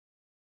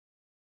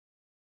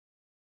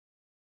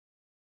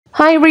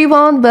Hi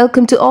everyone,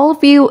 welcome to all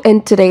of you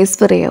in today's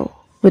video.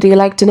 Would you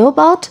like to know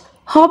about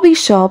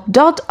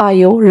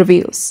Hobbyshop.io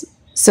reviews?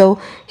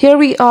 So here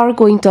we are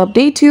going to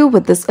update you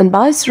with this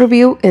unbiased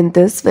review in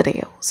this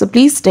video. So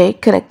please stay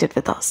connected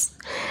with us.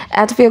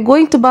 And if you're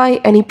going to buy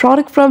any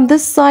product from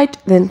this site,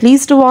 then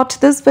please do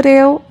watch this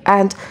video.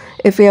 And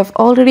if you have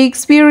already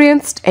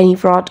experienced any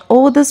fraud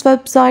over this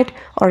website,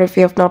 or if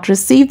you have not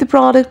received the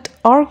product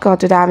or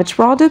got a damaged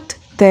product,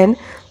 then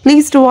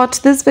please do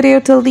watch this video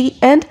till the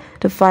end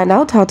to find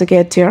out how to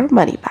get your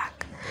money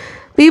back.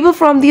 People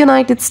from the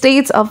United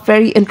States are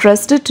very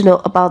interested to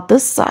know about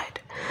this site.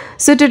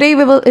 So today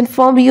we will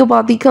inform you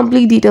about the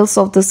complete details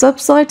of this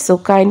website, so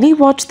kindly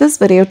watch this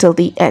video till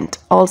the end.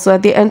 Also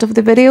at the end of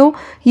the video,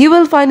 you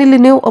will finally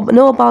know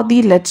about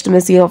the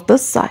legitimacy of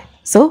this site.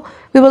 So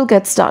we will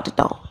get started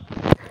now.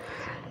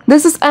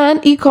 This is an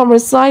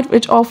e-commerce site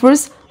which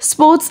offers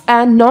sports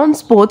and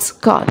non-sports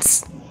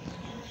cards.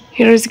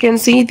 Here as you can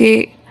see,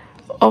 they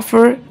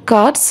offer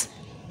cards.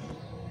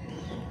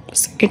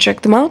 So you can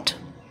check them out.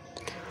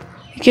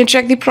 You can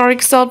check the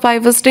products out by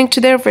visiting to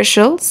their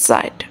official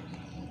site.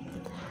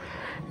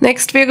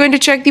 Next, we are going to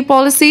check the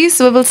policies.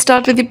 So we will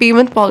start with the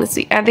payment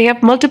policy, and they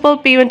have multiple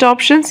payment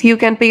options. You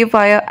can pay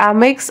via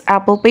Amex,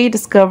 Apple Pay,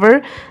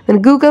 Discover,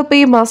 then Google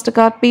Pay,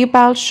 MasterCard,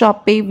 Paypal,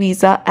 ShopPay,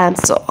 Visa, and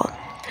so on.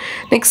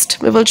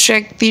 Next, we will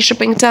check the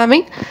shipping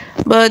timing,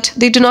 but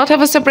they do not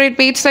have a separate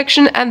page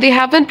section and they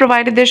haven't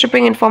provided their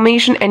shipping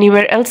information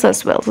anywhere else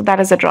as well. So that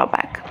is a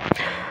drawback.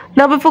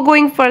 Now, before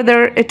going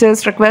further, it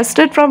is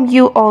requested from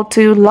you all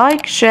to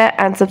like, share,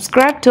 and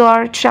subscribe to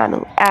our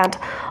channel. And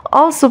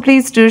also,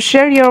 please do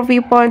share your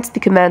viewpoints in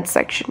the comment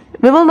section.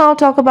 We will now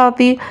talk about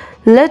the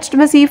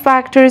legitimacy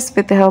factors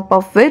with the help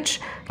of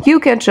which you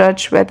can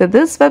judge whether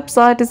this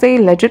website is a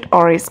legit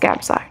or a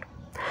scam site.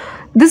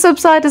 This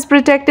website is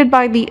protected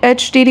by the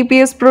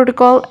HTTPS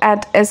protocol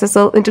and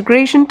SSL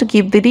integration to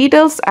keep the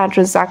details and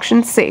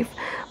transactions safe,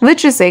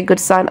 which is a good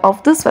sign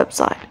of this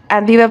website.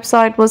 And the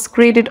website was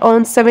created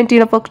on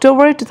 17th of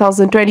October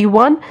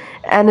 2021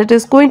 and it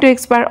is going to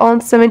expire on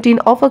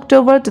 17th of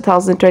October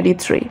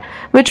 2023,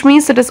 which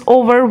means it is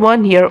over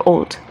 1 year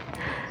old.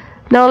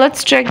 Now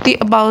let's check the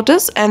About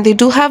Us, and they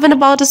do have an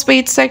About Us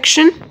page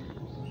section.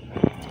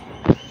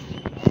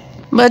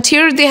 But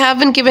here they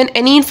haven't given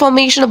any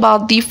information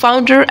about the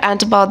founder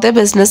and about their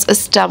business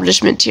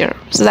establishment here.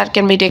 So that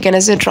can be taken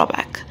as a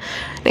drawback.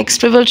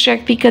 Next, we will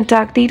check the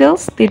contact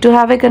details. They do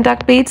have a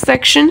contact page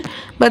section,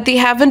 but they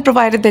haven't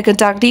provided their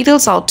contact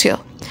details out here.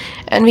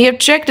 And we have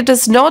checked it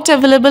is not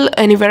available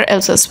anywhere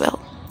else as well.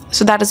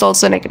 So that is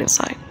also a negative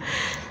sign.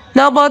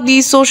 Now about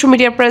the social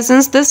media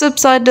presence, this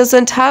website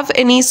doesn't have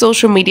any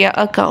social media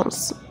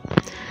accounts.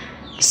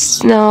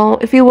 Now,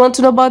 if you want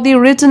to know about the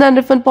return and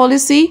refund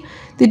policy,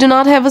 they do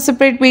not have a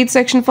separate page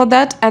section for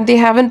that, and they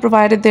haven't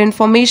provided their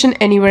information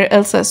anywhere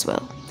else as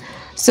well.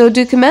 So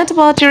do comment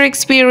about your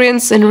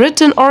experience in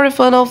return or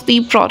refund of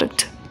the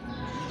product.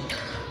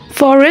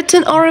 For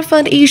return or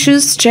refund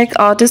issues, check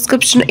our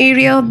description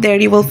area.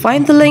 There you will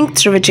find the link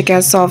through which you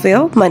can solve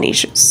your money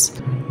issues.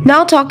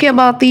 Now talking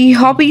about the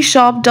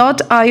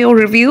Hobbyshop.io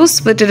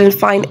reviews, we didn't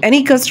find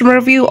any customer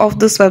review of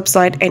this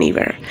website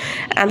anywhere.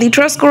 And the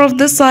trust score of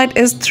this site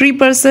is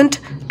 3%,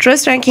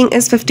 trust ranking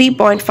is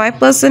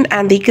 50.5%,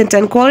 and the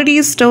content quality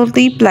is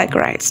totally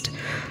plagiarized.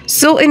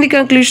 So in the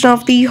conclusion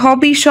of the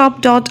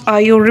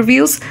Hobbyshop.io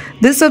reviews,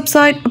 this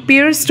website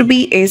appears to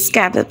be a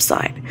scam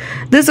website.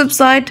 This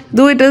website,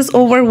 though it is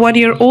over 1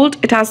 year old,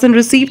 it hasn't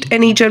received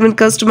any genuine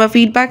customer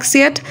feedbacks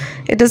yet.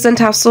 It doesn't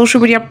have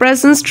social media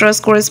presence,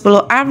 trust score is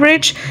below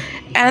average,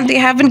 and they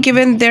haven't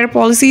given their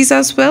policies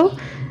as well.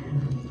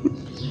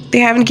 They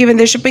haven't given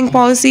their shipping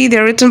policy,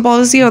 their return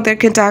policy, or their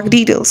contact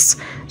details.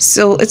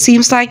 So it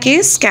seems like a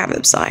scam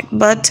website.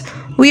 But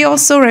we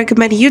also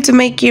recommend you to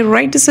make a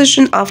right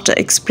decision after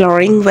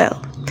exploring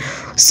well.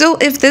 So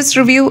if this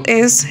review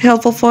is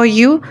helpful for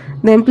you,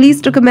 then please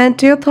do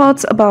comment your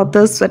thoughts about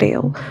this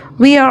video.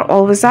 We are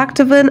always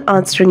active in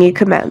answering your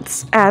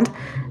comments. And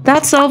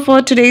that's all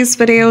for today's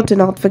video. Do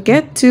not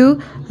forget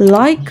to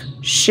like,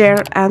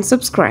 share, and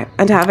subscribe.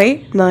 And have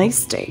a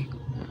nice day.